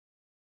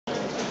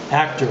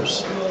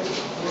Actors.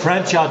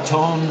 French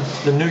Atone,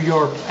 the New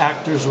York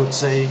actors would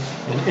say,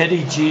 and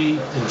Eddie G.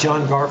 and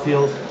John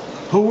Garfield.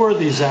 Who were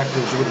these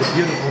actors with the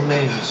beautiful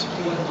names?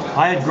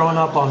 I had grown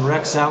up on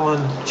Rex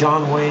Allen,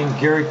 John Wayne,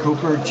 Gary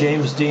Cooper,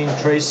 James Dean,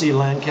 Tracy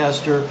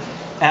Lancaster,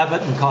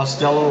 Abbott and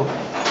Costello,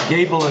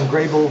 Gable and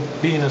Grable,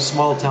 being a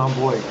small town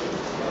boy.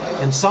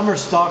 In summer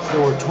stock,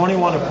 there were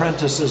 21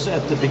 apprentices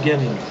at the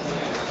beginning.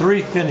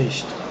 3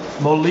 finished,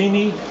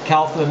 Molini,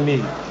 Calfa, and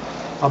me.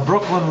 A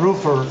Brooklyn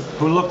roofer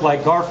who looked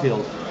like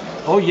Garfield.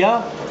 Oh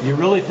yeah? You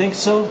really think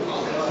so?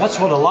 That's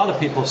what a lot of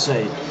people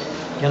say.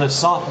 In a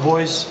soft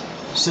voice,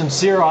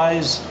 sincere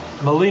eyes,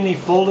 Molini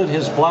folded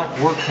his black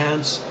work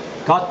pants,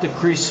 got the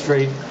crease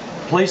straight,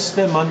 placed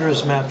them under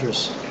his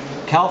mattress.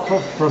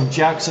 Calfa from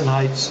Jackson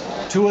Heights,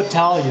 2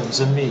 Italians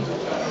and me.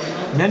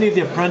 Many of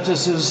the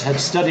apprentices had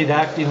studied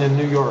acting in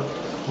New York,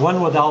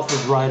 1 with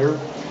Alfred Ryder,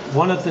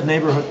 1 at the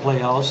neighborhood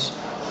playhouse,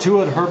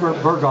 2 at Herbert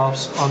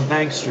Berghoff's on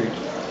Bank Street.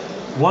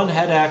 1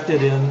 had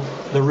acted in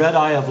The Red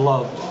Eye of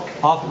Love,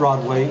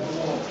 off-Broadway,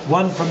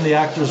 1 from the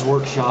Actors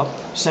Workshop,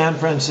 San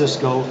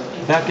Francisco,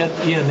 Beckett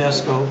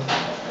Ionesco.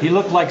 He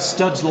looked like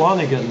Studs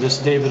Lonigan, this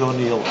David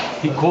O'Neill.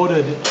 He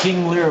quoted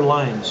King Lear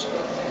lines.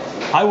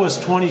 I was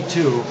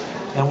 22,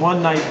 and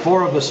one night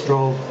 4 of us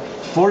drove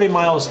 40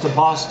 miles to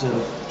Boston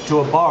to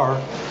a bar,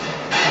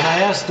 and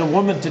I asked a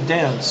woman to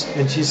dance,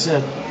 and she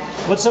said,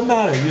 "What's the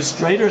matter, you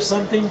straight or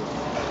something?"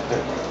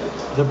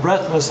 The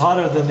breath was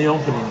hotter than the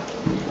opening.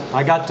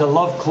 I got to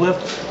love Cliff,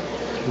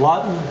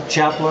 Lawton,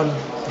 Chaplin,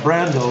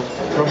 Brando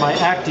from my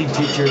acting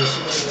teachers,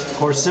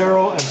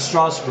 Corsero and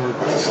Strasberg,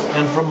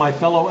 and from my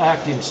fellow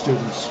acting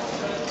students.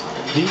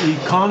 The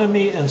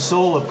economy and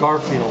soul of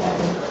Garfield.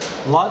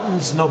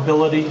 Lawton's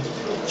nobility,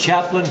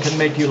 Chaplin can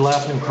make you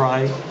laugh and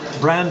cry,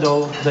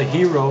 Brando, the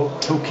hero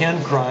who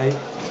can cry,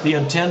 the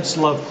intense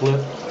love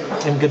Cliff,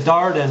 and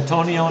Godard,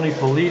 Antonioni,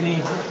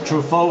 Fellini,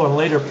 Truffaut, and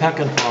later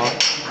Peckinpah,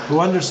 who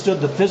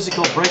understood the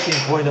physical breaking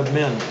point of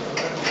men.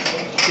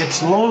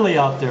 It's lonely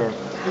out there,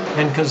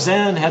 and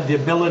Kazan had the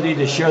ability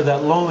to share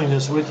that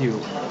loneliness with you.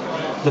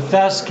 The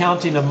fast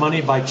counting of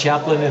money by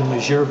Chaplin in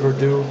Monsieur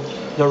Verdoux,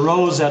 the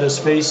rose at his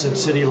face in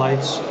City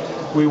Lights.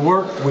 We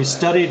worked, we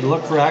studied,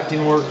 looked for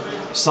acting work,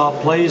 saw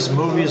plays,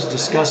 movies,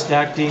 discussed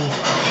acting,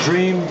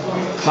 dreamed,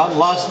 got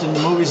lost in the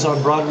movies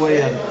on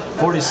Broadway and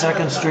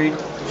 42nd Street,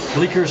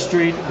 Bleecker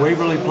Street,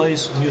 Waverly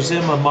Place,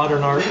 Museum of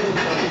Modern Art,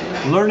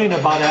 learning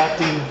about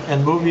acting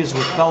and movies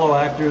with fellow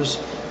actors,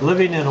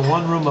 living in a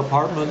 1-room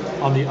apartment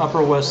on the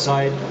Upper West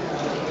Side,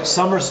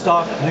 summer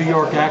stock New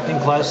York acting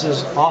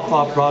classes,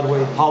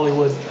 off-Broadway,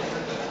 Hollywood.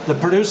 The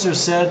producer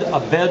said a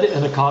bed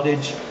in a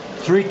cottage,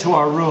 3 to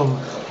our room,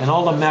 and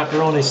all the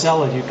macaroni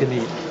salad you can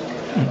eat.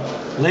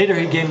 Later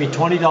he gave me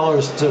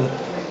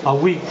 $20 a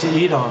week to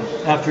eat on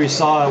after he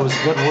saw I was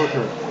a good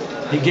worker.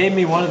 He gave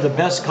me one of the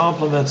best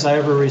compliments I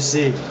ever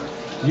received.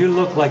 You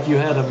look like you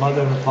had a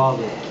mother and a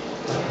father.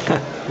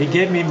 He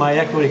gave me my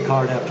equity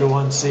card after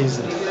 1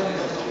 season.